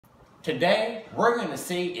Today, we're gonna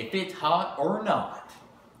see if it's hot or not.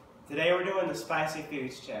 Today we're doing the Spicy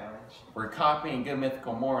Foods Challenge. We're copying Good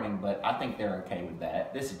Mythical Morning, but I think they're okay with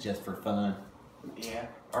that. This is just for fun. Yeah.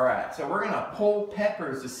 Alright, so we're gonna pull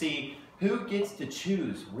peppers to see who gets to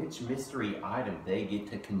choose which mystery item they get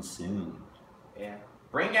to consume. Yeah.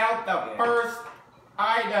 Bring out the first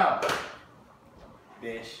item.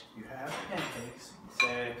 Bish. You have pancakes. So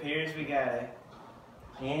it appears we got a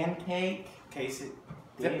Pancake? case it.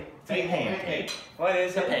 It's a pancake. What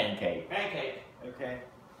is It's a it? pancake. Pancake. Okay.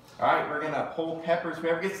 Alright, we're gonna pull peppers.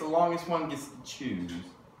 Whoever gets the longest one gets to choose.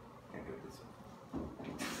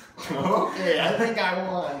 Okay, I think I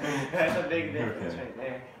won. That's a big difference right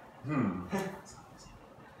there.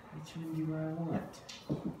 Which one do I want?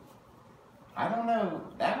 I don't know.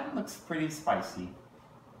 That one looks pretty spicy.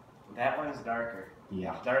 That one's darker.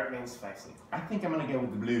 Yeah. Dark means spicy. I think I'm gonna go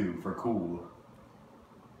with the blue for cool.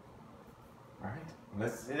 Alright,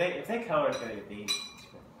 let's If they color code it, do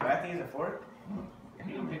I have to use a fork?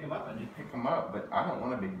 You can pick them up, I do. pick them up, but I don't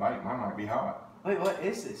want a big bite. Mine might be hot. Wait, what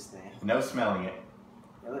is this thing? No smelling it.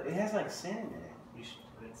 It has like cinnamon in it. You should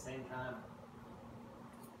do it at the same time.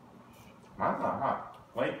 Mine's not hot.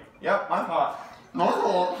 Wait. Yep, mine's hot. Mine's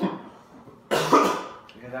hot.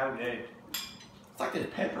 Because I'm good. It's like there's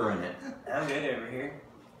pepper in it. I'm good over here.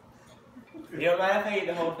 You don't mind if I eat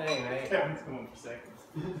the whole thing, right? Kevin's going for seconds.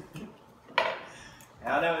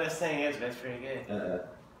 I don't know what this thing is, but it's pretty good.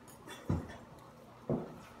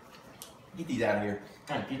 Get these out of here.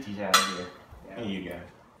 Get these out of here. Yeah. Here you go.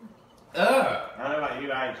 I don't know about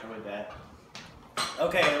you, I enjoyed that.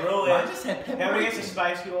 Okay, the rule Mine is, just had pepper. whoever gets the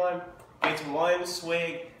spicy one gets one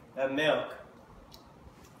swig of milk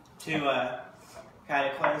to kind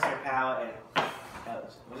of cleanse their palate. And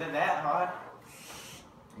was it that hot?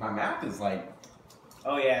 My mouth is like.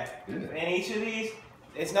 Oh yeah. Good. In each of these,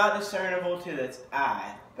 it's not discernible to the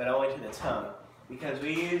eye, but only to the tongue, because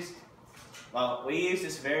we use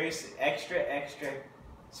this very extra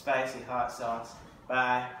spicy hot sauce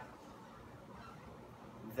by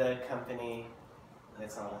the company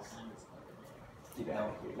that's on us.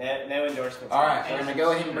 No endorsements. Alright, so we're gonna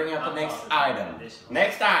go ahead and bring out the next item.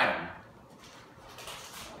 Next item.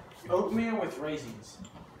 Oatmeal with raisins.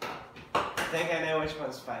 I think I know which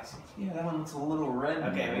one's spicy. Yeah, that one looks a little red.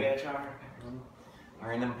 Okay, we gotta try our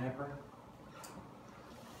Random pepper.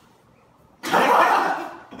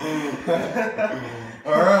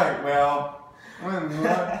 Alright, well,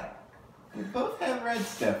 we both have red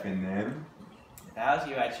stuff in them. If I was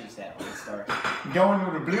you, I'd choose that one. It's dark. Going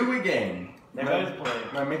with the blue again. They're both blue.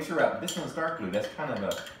 Now mix her up. This one's dark blue. That's kind of a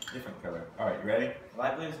different color. Alright, you ready?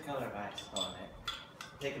 Light blue is the color of ice. Oh, no.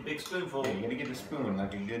 Take a big spoonful. Yeah, you gotta get a spoon,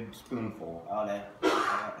 like a good spoonful. Oh, no.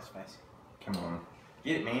 I like the spicy. Come on.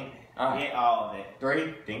 Get it, man. Get all of it.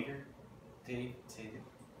 3, Dinker. 2,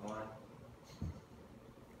 1.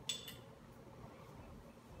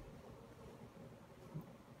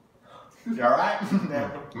 You alright?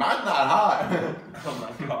 No. Mine's not hot. Oh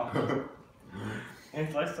my god.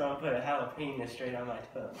 It's like someone put a jalapeno straight on my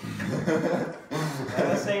tongue. I'm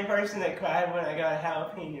the same person that cried when I got a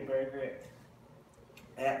jalapeno burger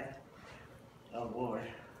at oh Lord.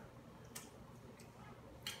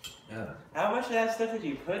 Yeah. How much of that stuff did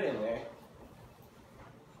you put in there?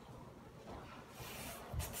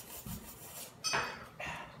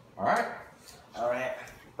 Alright. Alright.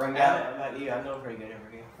 Bring How that. about you? I'm doing pretty good over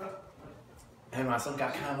here. And I still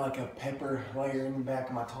got kind of like a pepper layer in the back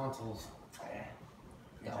of my tonsils.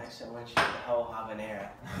 Yeah. Like someone should whole habanero.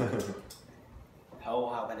 Whole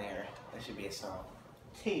habanero. That should be a song.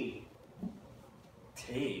 Tea.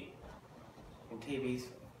 Tea. Can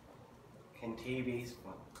tea be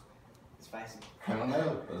spicy? I don't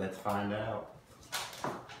know, but let's find out.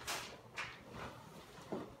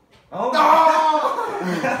 Oh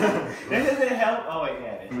no! Doesn't it help? Oh wait,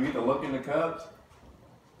 yeah. Can we get the look in the cups?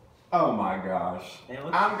 Oh my gosh.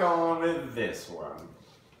 I'm going with this one.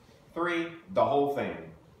 3, the whole thing.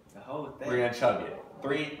 The whole thing. We're gonna chug it.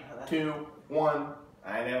 3, 2, 1.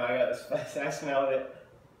 I know, I got the spice. I smelled it.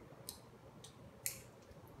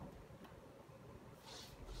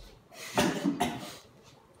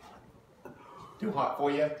 Too hot for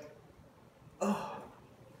you? Oh.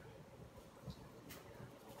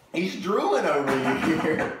 He's drooling over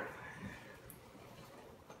here.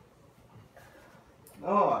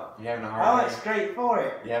 Oh. You having a I hard went day? straight for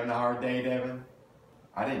it. You having a hard day, Devin?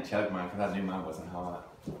 I didn't chug mine because I knew mine wasn't hot.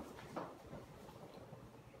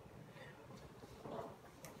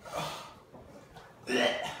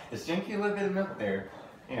 Just drink you a little bit of milk there.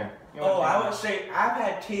 Here. Oh, I would say I've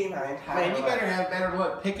had tea my entire Man, you life. better have better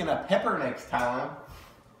luck picking a pepper next time.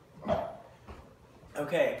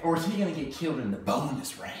 Okay. Or is he gonna get killed in the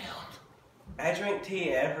bonus round? I drink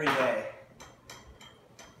tea every day.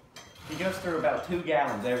 He goes through about 2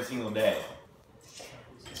 gallons every single day.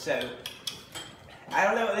 So, I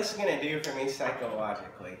don't know what this is going to do for me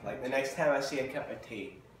psychologically. Like, the next time I see a cup of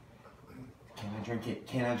tea. Can I drink it?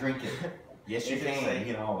 Can I drink it? Yes, you Is it can. safe?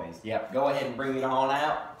 You can always. Yep. Go ahead and bring it on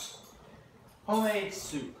out. Homemade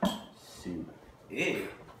soup. Soup. Ew.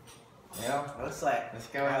 Well, Looks like let's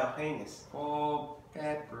go. jalapenos. Full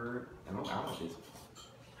pepper. I don't know how much is.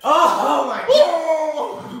 Oh my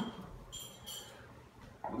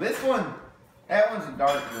god! This one. That one's a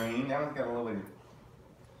dark green. That one's got a little bit.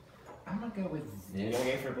 I'm gonna go with You this.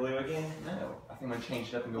 gonna go for blue again? No, I think I'm gonna change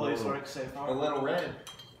it up and go a Blue's little, work so far. a little red.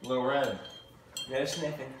 A little red. No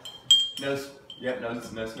sniffing. No. Yep.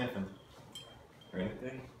 No sniffing. Ready?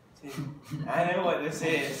 3, 2. I know what this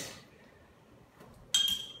is.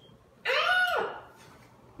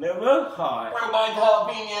 No real hot. I like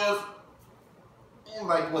jalapenos.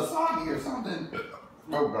 Like wasabi or something.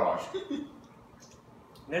 Oh gosh.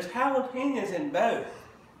 There's jalapenos in both.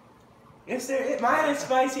 Yes, mine is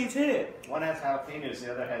spicy too. One has jalapenos,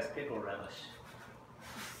 the other has pickle relish.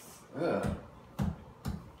 Ugh.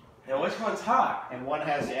 And which one's hot? And one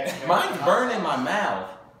has the extra. Mine's burning my mouth.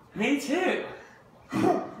 Me too.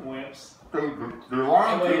 Wimps. They're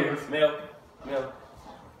lying to us. Milk. Milk.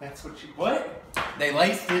 That's what you. What? They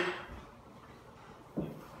laced it.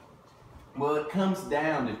 Well, it comes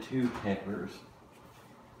down to 2 peppers.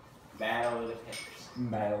 Battle of the peppers.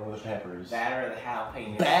 Battle of the peppers. Batter of the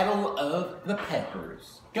jalapenos. Battle of the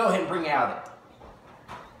peppers. Go ahead and bring out it.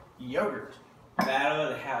 Yogurt. Battle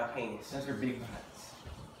of the jalapenos. Those are big bites.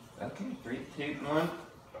 Okay, 3, 2, 1.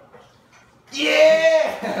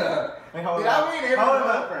 Yeah! Wait, hold Did on. I win every Hold one?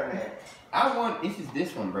 up for a minute. I won.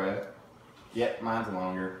 This one, bro. Yep, mine's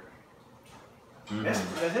longer. Does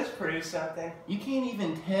this prove something? You can't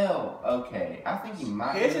even tell. Okay, I think you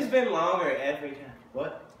might. His has been longer every time.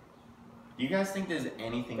 What? Do you guys think there's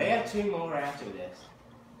anything? They have 2 more after this.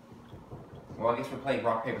 Well, I guess we're playing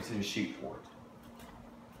rock, paper, scissors, shoot for it.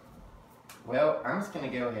 Well, I'm just gonna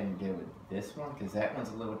go ahead and go with this one because that one's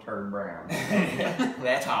a little turd brown.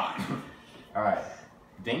 That's hot. All right,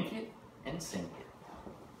 dink it and sink it.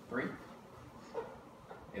 3.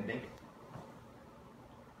 And dink it.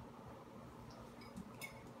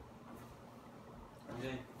 I'm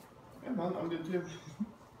good. Yeah, I'm good too.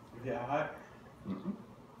 Yeah, hot? Mm-mm.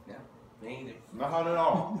 Me either. Not hot at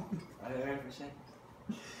all. I don't know for a second.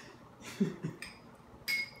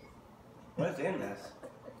 What's in this?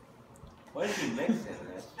 What did you mix in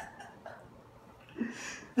this?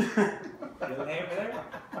 You okay over there?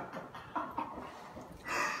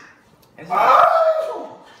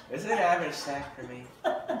 This is an average snack for me.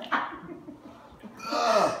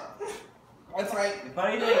 That's right. The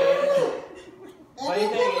funny thing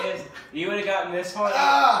is, you would have gotten this one.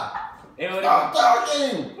 It would Stop have.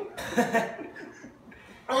 talking!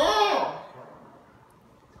 Oh!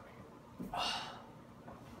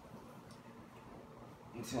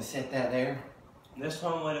 I'm just gonna set that there. This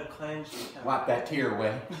one would have cleansed your tongue. Wipe that tear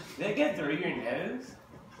away. Did it get through your nose?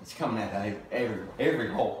 It's coming out of every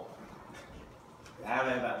hole. I don't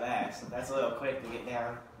know about that. So that's a little quick to get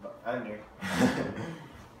down under.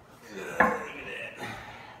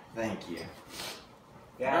 Thank you.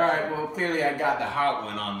 Yeah. Alright, well clearly I got the hot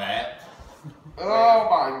one on that. Oh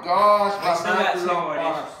my gosh, I still got 2 more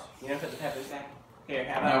my dishes. You gonna put the peppers back? Here,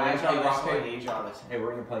 how No, about we're I gonna draw play this rock, one paper. and you draw this one? Hey,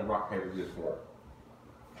 we're gonna play rock, paper, scissors for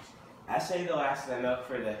I say the last of the milk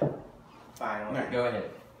for the final. it. No, go ahead.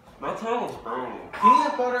 My tongue is burning.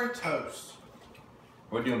 Peanut butter toast.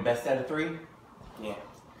 We're doing best out of 3? Yeah.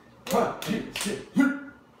 1, 2, 3.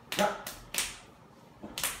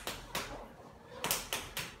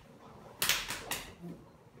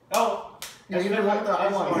 Oh! Yeah, you did like that. I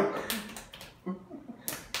won.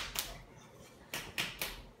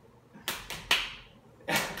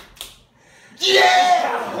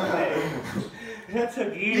 Yeah! That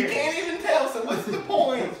took You years. can't even tell, so what's the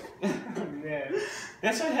point? Yeah.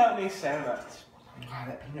 This would help me so much. God,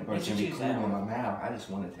 that peanut Why'd butter's you gonna be choose cool that in one? my mouth. I just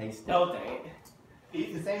want to taste it. Oh, dang it. Eat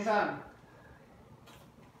at the same time.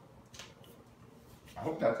 I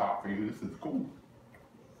hope that's hot for you. This is cool.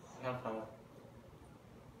 Have fun.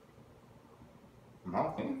 I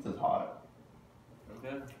don't think it's as hot. I'm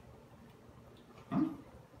good.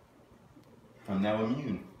 I'm now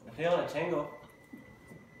immune. I'm feeling a tingle.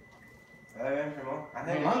 Are they ready for more? I I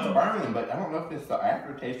think mean, it's mine's burning, but I don't know if it's the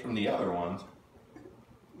aftertaste from the other ones.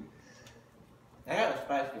 I got the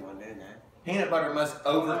spicy one, didn't I? Peanut butter must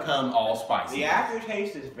overcome all spices. The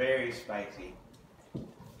aftertaste is very spicy.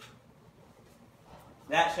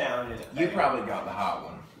 That sounded. You probably got the hot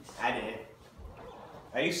one. I did.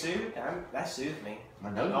 Are you soothed? That soothed me. My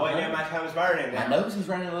nose. Oh wait, now my tongue's burning My now. nose is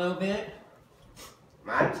running a little bit.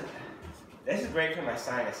 This is great for my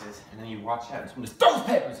sinuses. And then you watch out, and someone just throws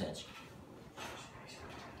peppers at you.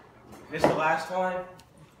 This the last one?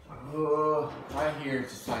 Right here,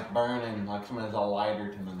 it's just like burning, like someone has a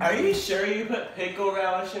lighter to the nose. Are you sure you put pickle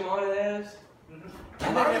relish in one of those?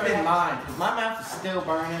 That might have been mine, because my mouth is still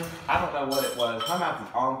burning. I don't know what it was. My mouth is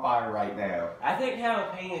on fire right now. I think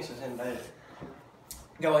jalapenos was in both.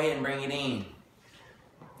 Go ahead and bring it in.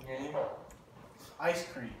 Yeah. Ice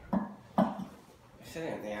cream.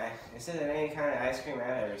 This isn't any kind of ice cream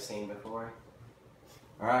I've ever seen before.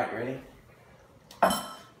 All right, ready?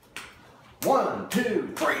 1,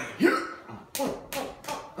 2, 3.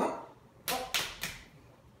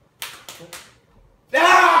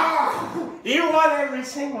 Ah! You won every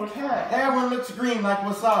single time. That one looks green like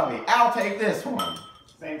wasabi. I'll take this one.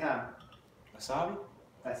 Same time. Wasabi?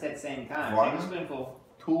 I said same time. One. Take a spoonful.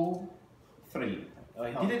 2, 3. Oh,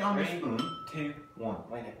 wait, Get it on the 3, spoon. 2, 1.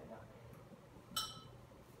 wait a minute.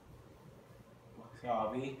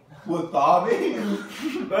 Wasabi.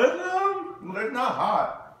 Wasabi? Both of them? Well, it's not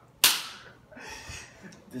hot.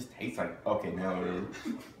 This tastes like, okay, now it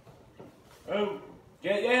is. Oh,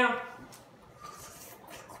 get down.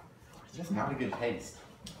 It's just not a good taste.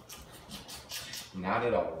 Not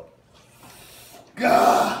at all.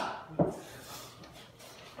 Gah!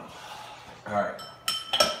 Alright.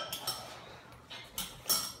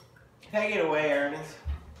 Take it away, Ernest.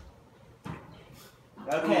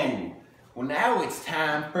 Okay. Ooh. Well, now it's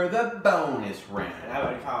time for the bonus round.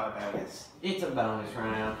 I would call it bonus. It's a bonus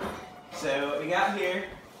round. So what we got here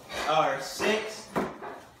are 6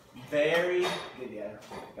 very good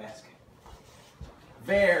basket.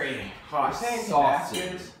 Very hot You're saying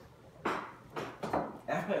sauces.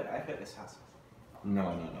 I put this hot sauce.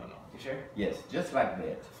 No. You sure? Yes, just like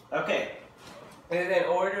that. Okay. And then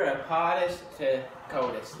order of hottest to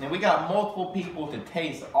coldest. Now we got multiple people to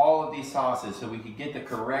taste all of these sauces so we could get the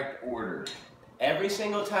correct order. Every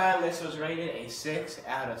single time this was rated a 6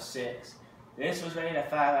 out of 6. This was rated a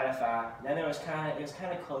 5 out of 5. Then it was kind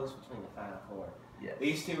of close between the final 4. Yes.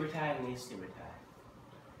 These 2 were tied and these 2 were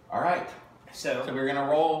tied. All right. So So we're gonna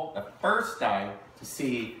roll the first die to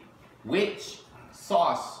see which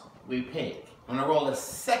sauce we pick. I'm gonna roll the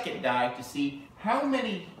second die to see how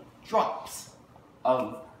many drops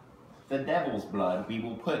of the devil's blood we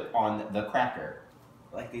will put on the cracker.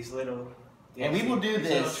 like these little. And we will do these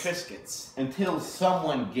little this Triscuits. until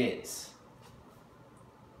someone gets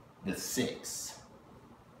the 6.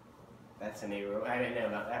 That's a new rule. I didn't know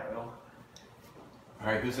about that rule. All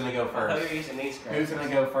right, who's gonna go I thought you were first? using these crackers. Who's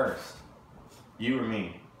gonna go first? You or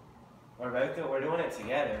me? We're doing it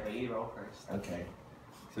together, but you roll first. Okay.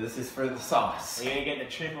 So this is for the sauce. Are you gonna get the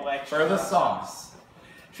triple X? For the sauce.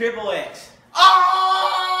 Triple X.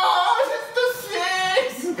 Oh,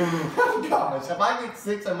 it's the 6! Oh gosh, if I get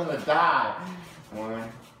 6, I'm gonna die.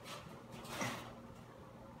 1,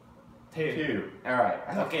 2. All right.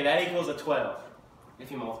 Okay, that equals a 12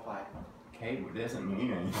 if you multiply it. Okay, but it doesn't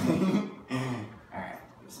mean anything. All right.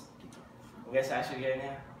 I guess I should get it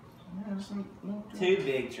now. 2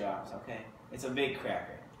 big drops. Okay, it's a big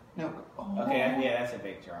cracker. No. Oh. Okay, yeah, that's a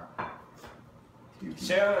big drop.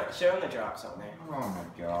 Show them the drops on there. Oh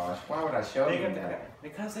my gosh, why would I show They you got that?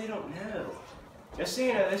 because they don't know. Just so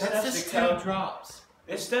you know, this That's stuff's just to color. 2 drops.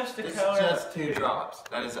 This stuff's to It's color. just 2 drops.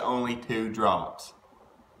 That is only 2 drops.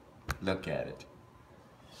 Look at it.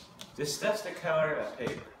 This stuff's to color a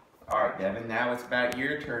paper. All right, Devin. Now it's about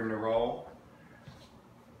your turn to roll.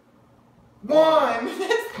 1.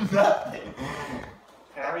 That's nothing.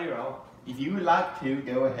 How do you roll? If you would like to,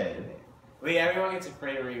 go ahead. Everyone gets a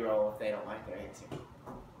free re-roll if they don't like their answer.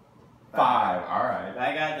 5. All right.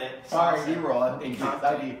 I got this. All right, you roll. I think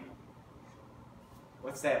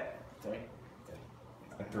What's that? 3.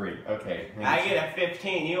 a 3. Okay. I get a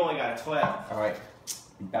 15. You only got a 12. All right.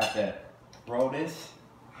 You about to roll this?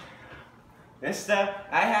 This stuff,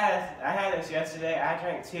 I had this yesterday. I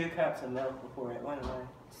drank 2 cups of milk before it went away.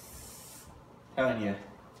 Telling you,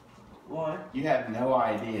 1. you have no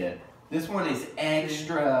idea. This one is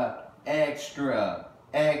extra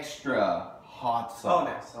hot Oh, sauce.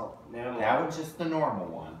 no, salt. No, That was just the normal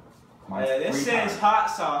one. Mine's this 3 says times. hot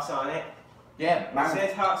sauce on it. Yeah, It mine,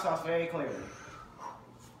 says hot sauce very clearly.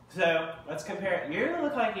 So, let's compare it. Yours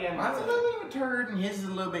look like you have mine's a little bit of a turd and his is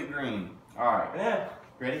a little bit green. All right, Yeah.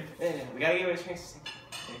 ready? We gotta give it a chance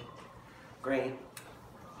to see. Green.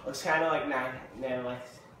 Looks kind of like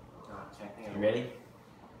You ready?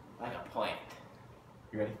 like a plant.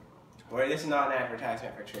 You ready? Or this is not an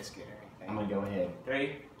advertisement for Triscuit or anything. I'm gonna go ahead.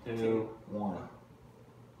 3, 2, 1.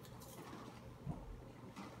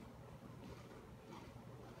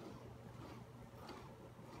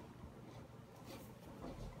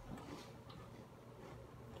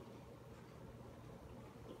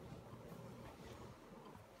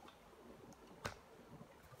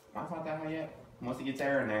 Mine's not that high yet. Once it gets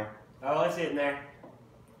air in there. Oh, it's in there.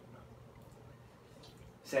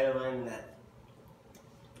 Settle in that.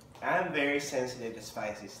 I'm very sensitive to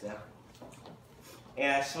spicy stuff.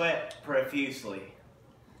 And I sweat profusely.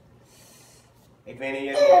 If any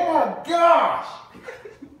of you... Oh my gosh!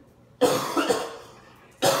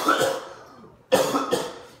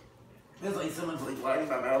 It's like someone's like lighting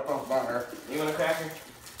my mouth on fire. You want a cracker?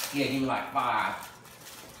 Yeah, give me like 5.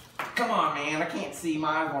 Come on, man. I can't see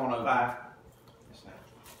mine going over. 5.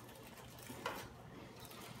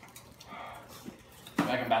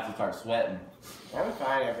 Like I'm about to start sweating. I'm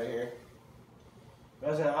fine over here.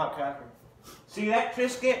 Wasn't a hot cracker. See that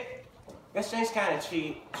Triscuit? That thing's kind of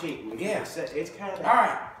cheap. Yeah. It's kind of...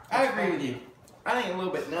 Alright, I agree with you. I think a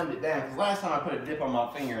little bit numbed it down, because last time I put a dip on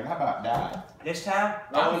my finger, and how about died? This time,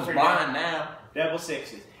 I was blind now. Double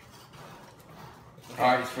 6s. Okay.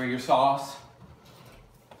 Alright, it's for your sauce.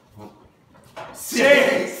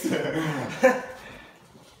 6! Here,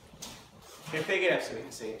 pick it up so we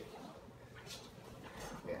can see it.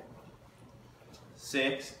 Yeah.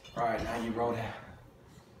 6. Alright, now you roll down.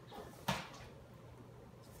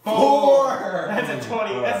 4! That's a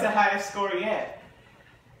 20. That's the highest score yet.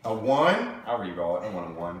 A 1? I'll re-roll it. I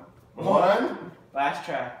want a 1. 1? Last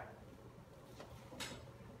try.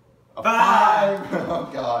 A 5. 5? Oh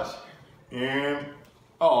gosh. And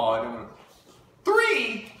Oh, I don't want to.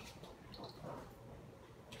 3!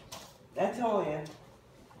 That's all in.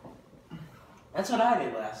 That's what I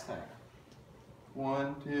did last time.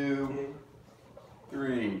 1, 2,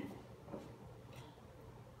 3.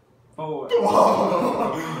 4.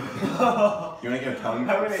 whoa. You want to go tongue?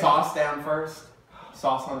 How many? Sauce down first?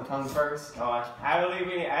 Sauce on the tongue first? Gosh, I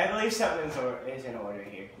believe something is in order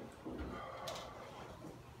here.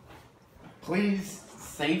 Please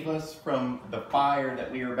save us from the fire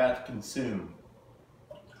that we are about to consume.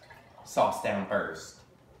 Sauce down first.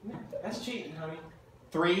 That's cheating, honey.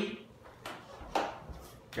 3.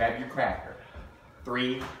 Grab your cracker.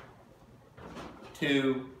 3,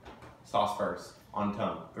 2. Sauce first. On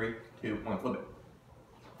tongue. 3, 2, 1. Flip it.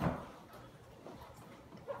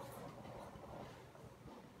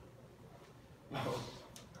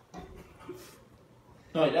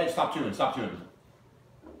 No, wait, stop chewing. Stop chewing.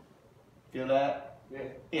 Feel that? Yeah.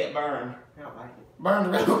 It burned. I don't like it.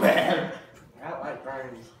 Burned real bad. I don't like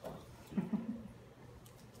burns.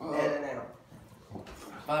 In and out. I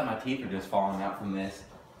feel like my teeth are just falling out from this.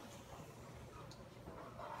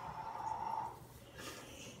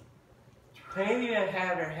 How many of you have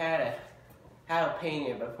ever had a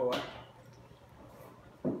jalapeno before?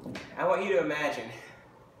 I want you to imagine.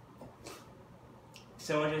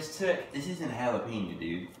 Someone just took. This isn't jalapeno,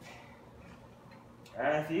 dude.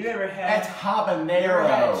 If you ever had. That's habanero. You ever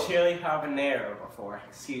had chili habanero before?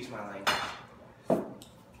 Excuse my language.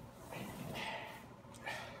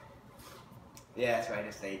 Yeah, that's what I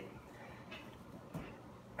just ate.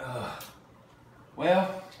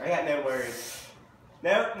 Well, I got no words.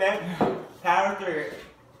 Nope. Power through it.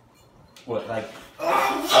 what, like,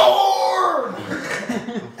 Absorb!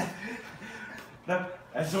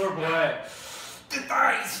 Absorb what? the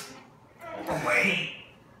dice. Wait.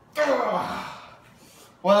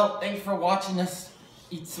 Well, thanks for watching us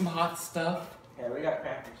eat some hot stuff. Yeah, we got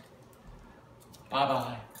crackers.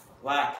 Bye-bye. Like.